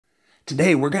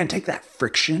Today, we're going to take that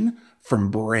friction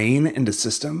from brain into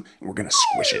system, and we're going to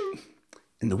squish it.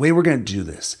 And the way we're going to do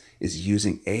this is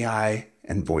using AI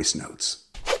and voice notes.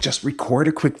 Just record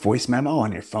a quick voice memo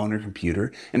on your phone or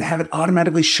computer and have it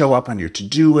automatically show up on your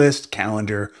to-do list,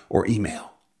 calendar, or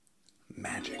email.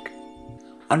 Magic.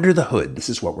 Under the hood, this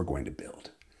is what we're going to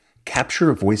build. Capture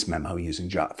a voice memo using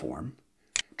Jotform.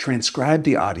 Transcribe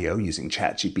the audio using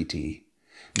ChatGPT.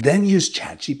 Then use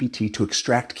ChatGPT to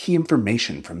extract key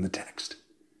information from the text.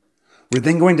 We're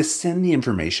then going to send the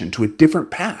information to a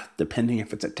different path, depending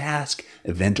if it's a task,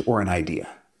 event, or an idea.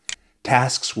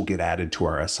 Tasks will get added to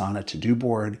our Asana to-do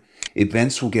board,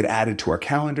 events will get added to our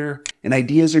calendar, and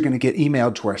ideas are going to get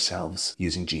emailed to ourselves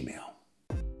using Gmail.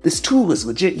 This tool is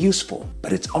legit useful,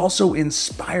 but it's also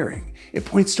inspiring. It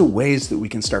points to ways that we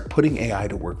can start putting AI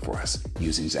to work for us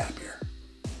using Zapier.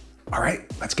 All right,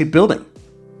 let's get building.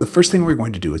 The first thing we're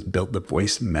going to do is build the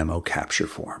voice memo capture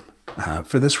form.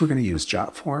 For this, we're going to use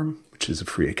Jotform, which is a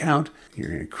free account. You're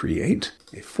going to create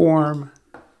a form,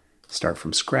 start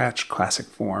from scratch, classic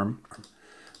form,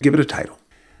 give it a title.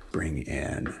 Bring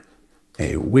in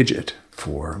a widget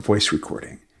for voice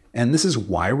recording. And this is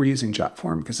why we're using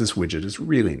Jotform, because this widget is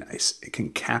really nice. It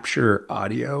can capture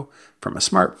audio from a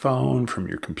smartphone, from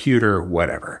your computer,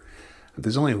 whatever.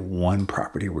 There's only one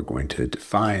property we're going to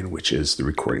define, which is the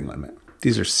recording limit.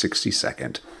 These are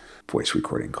 60-second voice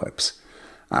recording clips.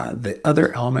 The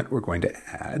other element we're going to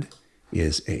add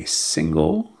is a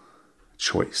single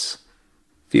choice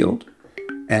field.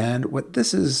 And what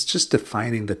this is just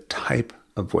defining the type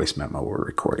of voice memo we're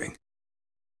recording.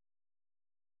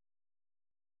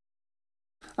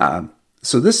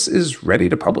 So this is ready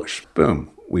to publish.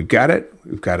 Boom, we've got it.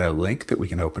 We've got a link that we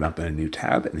can open up in a new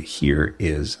tab. And here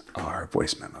is our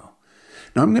voice memo.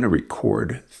 Now I'm going to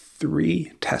record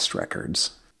 3 test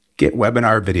records. Get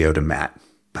webinar video to Matt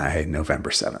by November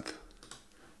 7th.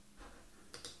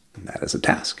 And that is a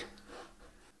task.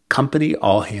 Company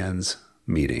all hands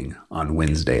meeting on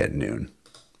Wednesday at noon.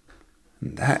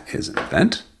 And that is an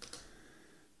event.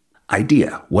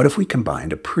 Idea. What if we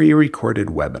combined a pre-recorded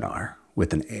webinar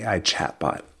with an AI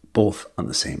chatbot, both on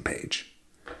the same page?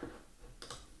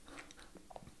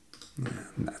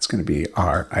 And that's going to be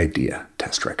our idea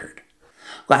test record.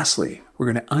 Lastly,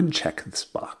 we're going to uncheck this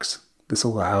box. This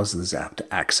allows the Zap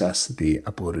to access the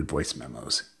uploaded voice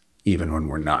memos, even when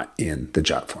we're not in the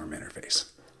Jotform interface.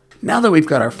 Now that we've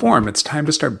got our form, it's time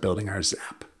to start building our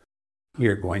Zap. We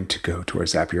are going to go to our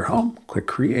Zapier home, click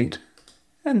Create,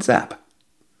 and Zap.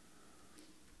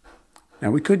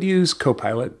 Now we could use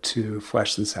Copilot to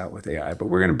flesh this out with AI, but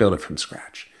we're going to build it from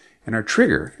scratch. And our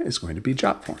trigger is going to be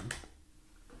Jotform.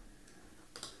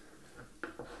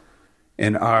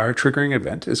 And our triggering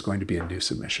event is going to be a new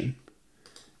submission.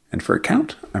 And for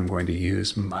account, I'm going to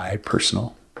use my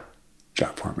personal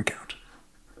Jotform account.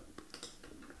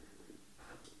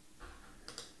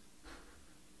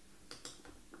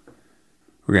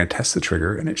 We're going to test the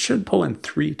trigger, and it should pull in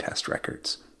 3 test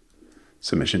records.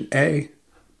 Submission A,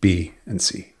 B, and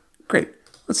C. Great.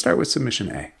 Let's start with submission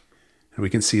A. And we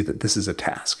can see that this is a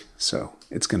task. So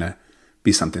it's going to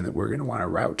be something that we're going to want to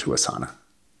route to Asana.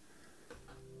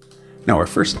 Now, our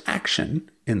first action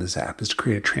in the Zap is to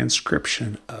create a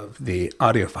transcription of the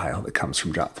audio file that comes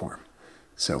from Jotform.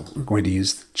 So we're going to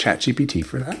use ChatGPT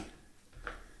for that.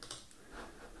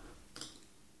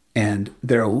 And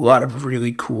there are a lot of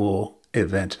really cool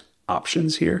event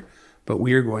options here, but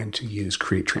we are going to use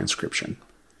Create Transcription.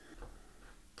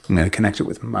 I'm going to connect it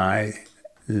with my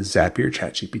Zapier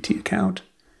ChatGPT account.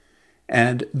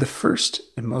 And the first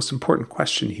and most important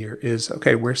question here is,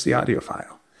 okay, where's the audio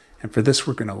file? And for this,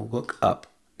 we're going to look up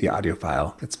the audio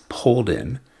file that's pulled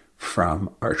in from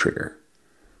our trigger.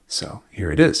 So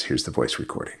here it is. Here's the voice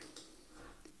recording.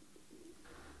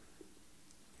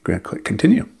 I'm going to click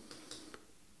Continue.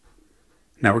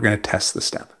 Now we're going to test the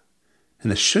step.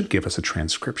 And this should give us a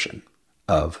transcription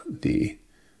of the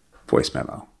voice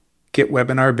memo. Get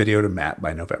webinar video to Matt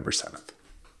by November 7th.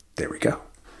 There we go.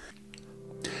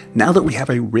 Now that we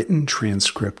have a written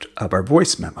transcript of our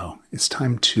voice memo, it's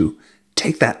time to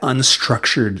take that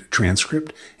unstructured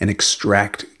transcript and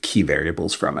extract key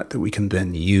variables from it that we can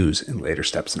then use in later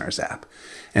steps in our Zap.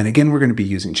 And again, we're going to be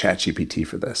using ChatGPT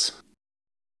for this.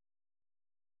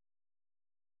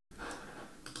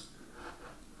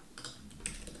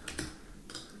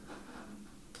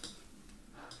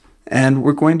 And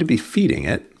we're going to be feeding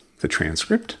it the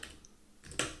transcript.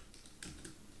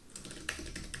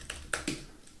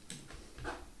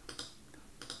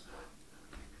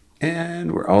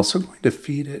 And we're also going to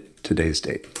feed it today's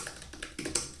date.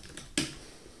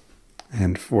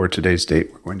 And for today's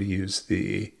date, we're going to use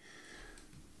the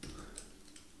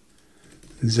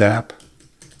Zap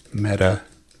meta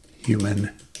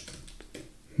human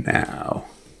now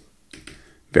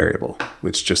variable,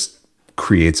 which just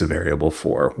creates a variable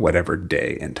for whatever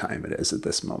day and time it is at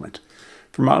this moment.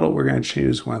 For model, we're going to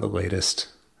choose one of the latest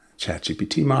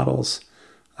ChatGPT models,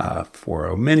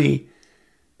 4.0 mini.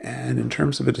 And in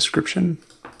terms of a description,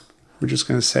 we're just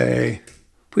going to say,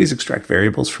 please extract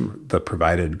variables from the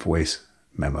provided voice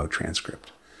memo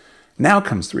transcript. Now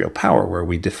comes the real power where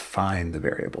we define the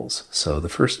variables. So the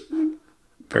first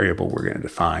variable we're going to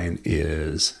define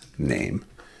is name.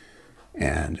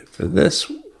 And for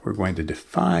this, we're going to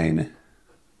define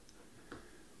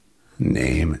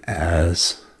name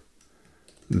as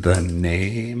the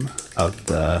name of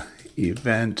the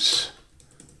event.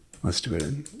 Let's do it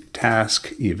in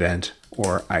task, event,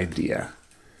 or idea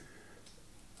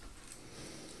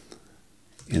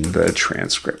in the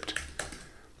transcript.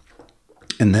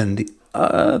 And then the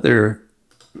other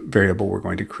variable we're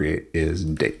going to create is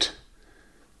date.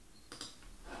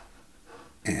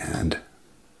 And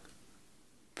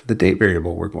for the date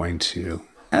variable, we're going to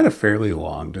add a fairly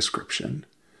long description.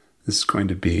 This is going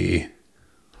to be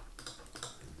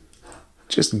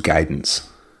just guidance.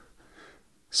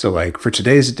 So like for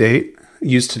today's date,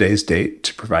 use today's date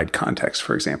to provide context.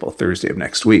 For example, Thursday of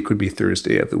next week would be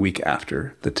Thursday of the week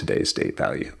after the today's date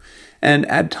value. And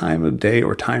add time of day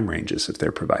or time ranges if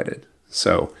they're provided.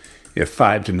 So if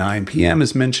 5 to 9 p.m.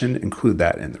 is mentioned, include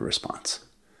that in the response.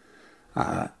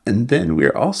 And then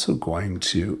we're also going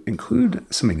to include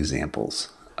some examples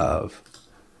of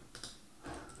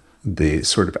the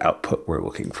sort of output we're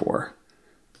looking for.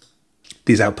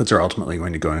 These outputs are ultimately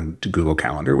going to go into Google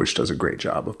Calendar, which does a great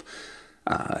job of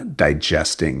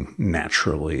digesting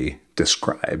naturally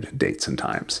described dates and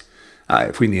times.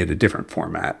 If we needed a different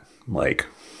format, like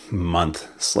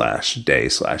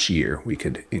month/day/year, we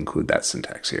could include that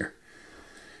syntax here.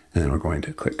 And then we're going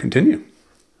to click continue.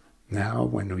 Now,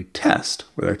 when we test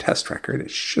with our test record,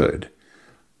 it should.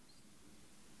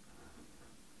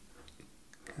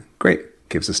 Great,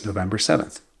 gives us November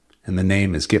 7th. And the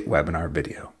name is Get Webinar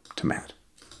Video to Matt.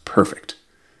 Perfect.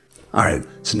 All right,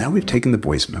 so now we've taken the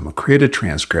voice memo, created a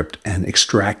transcript, and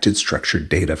extracted structured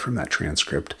data from that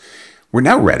transcript. We're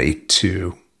now ready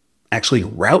to actually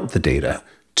route the data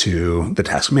to the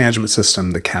task management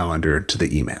system, the calendar, to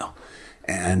the email.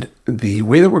 And the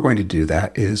way that we're going to do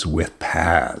that is with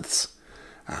paths.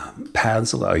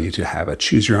 Paths allow you to have a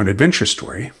choose your own adventure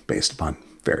story based upon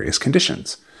various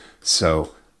conditions.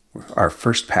 So our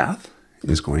first path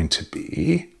is going to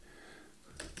be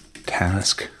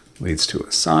task leads to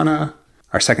Asana.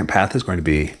 Our second path is going to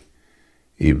be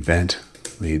event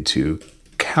lead to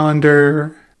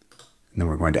calendar. And then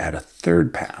we're going to add a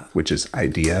third path, which is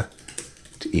idea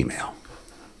to email.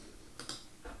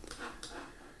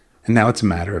 And now it's a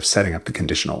matter of setting up the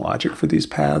conditional logic for these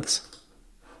paths.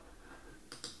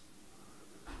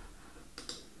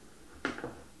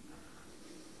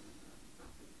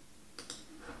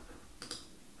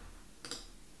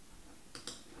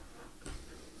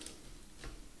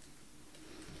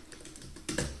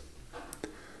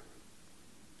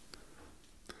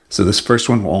 So this first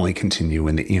one will only continue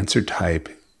when the answer type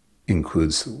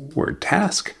includes the word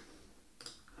task.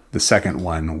 The second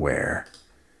one where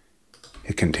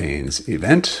it contains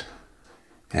event.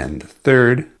 And the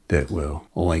third that will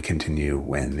only continue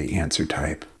when the answer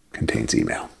type contains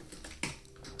email.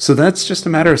 So that's just a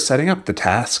matter of setting up the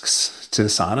tasks to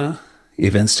Asana,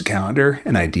 events to calendar,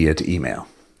 and idea to email.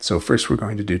 So first we're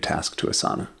going to do task to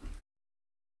Asana.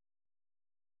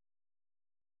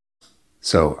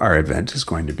 So our event is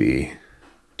going to be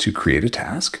to create a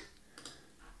task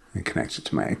and connect it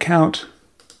to my account.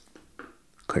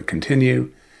 Click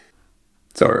continue.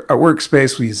 So our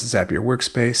workspace, we use the Zapier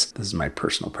workspace. This is my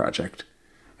personal project.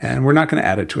 And we're not going to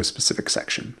add it to a specific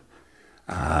section.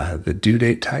 The due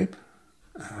date type,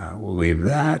 we'll leave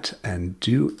that and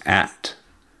do at.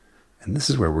 And this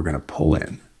is where we're going to pull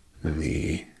in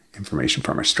the information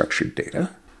from our structured data,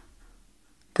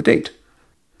 the date.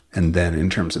 And then in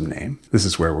terms of name, this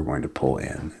is where we're going to pull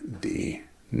in the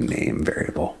name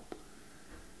variable.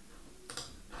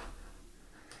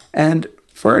 And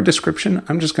for our description,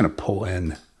 I'm just going to pull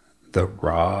in the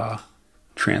raw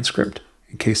transcript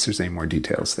in case there's any more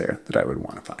details there that I would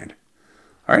want to find.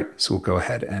 All right, so we'll go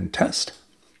ahead and test.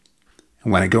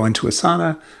 And when I go into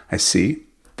Asana, I see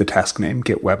the task name,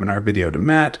 Get Webinar Video to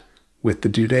Matt, with the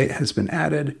due date has been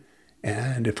added.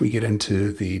 And if we get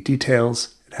into the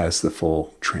details, it has the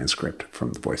full transcript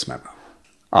from the voice memo.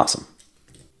 Awesome.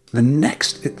 The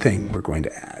next thing we're going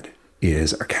to add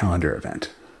is our calendar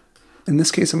event. In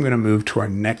this case, I'm going to move to our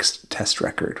next test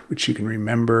record, which you can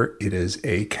remember it is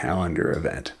a calendar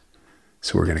event.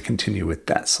 So we're going to continue with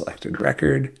that selected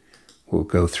record. we'll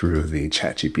go through the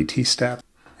ChatGPT step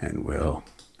and we'll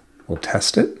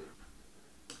test it.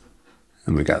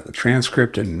 And we got the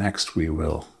transcript, and next we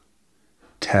will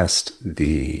test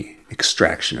the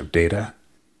extraction of data.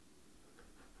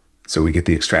 So we get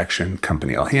the extraction,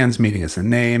 company all hands meeting is the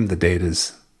name. The date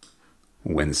is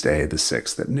Wednesday the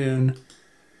 6th at noon.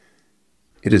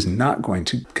 It is not going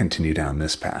to continue down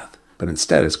this path, but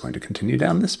instead it's going to continue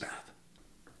down this path.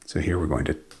 So here we're going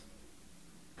to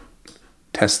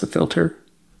test the filter.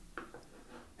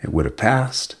 It would have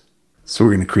passed. So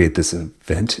we're going to create this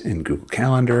event in Google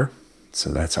Calendar. So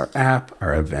that's our app.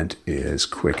 Our event is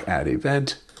quick add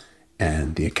event,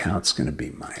 and the account's going to be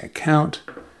my account.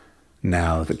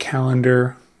 Now the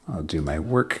calendar, I'll do my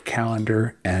work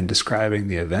calendar, and describing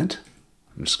the event,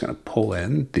 I'm just going to pull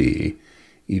in the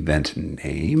event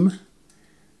name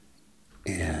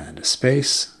and a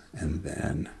space, and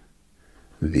then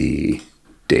the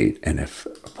date, and if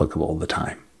applicable, the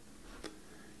time.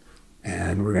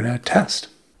 And we're going to test.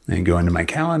 And go into my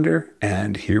calendar,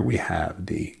 and here we have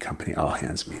the company all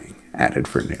hands meeting added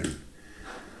for noon.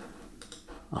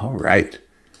 All right.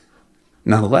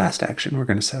 Now the last action we're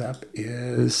going to set up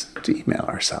is to email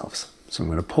ourselves. So I'm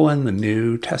going to pull in the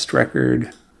new test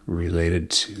record related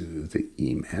to the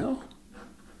email.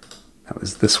 That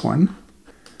was this one.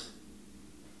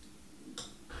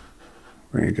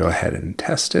 We're going to go ahead and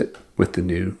test it with the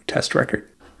new test record.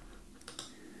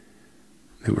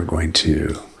 Then we're going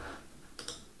to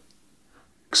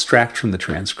extract from the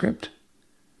transcript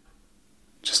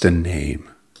just a name,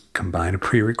 combine a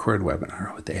pre-recorded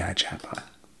webinar with AI chatbot.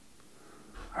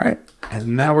 All right,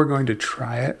 and now we're going to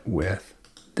try it with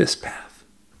this path.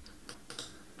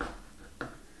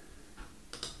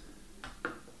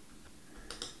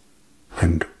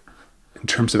 And in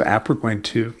terms of app, we're going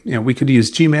to, we could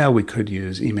use Gmail, we could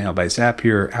use email by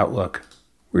Zapier, Outlook.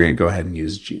 We're going to go ahead and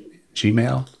use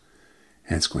Gmail,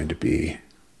 and it's going to be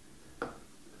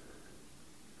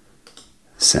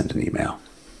send an email.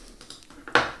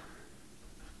 I'm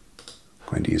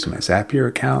going to use my Zapier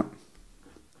account.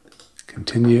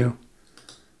 Continue.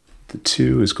 The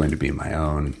 2 is going to be my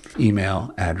own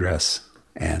email address,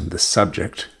 and the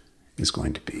subject is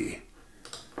going to be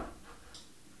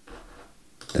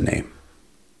the name.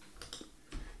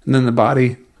 And then the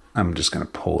body, I'm just going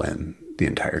to pull in the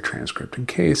entire transcript in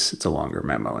case it's a longer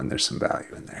memo and there's some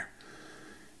value in there.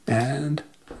 And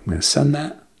I'm going to send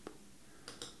that.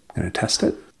 I'm going to test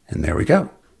it, and there we go.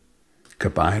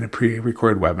 Combine a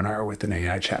pre-recorded webinar with an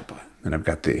AI chatbot. And I've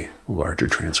got the larger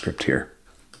transcript here.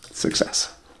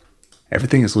 Success.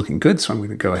 Everything is looking good, so I'm going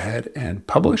to go ahead and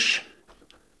publish.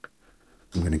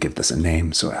 I'm going to give this a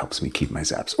name so it helps me keep my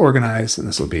Zaps organized, and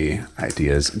this will be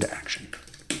Ideas into Action.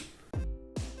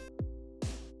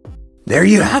 There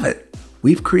you have it.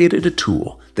 We've created a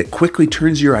tool that quickly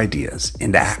turns your ideas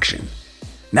into action.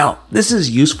 Now, this is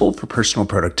useful for personal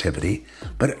productivity,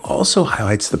 but it also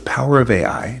highlights the power of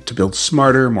AI to build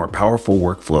smarter, more powerful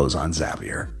workflows on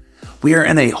Zapier. We are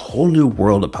in a whole new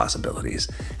world of possibilities,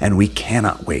 and we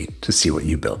cannot wait to see what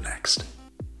you build next.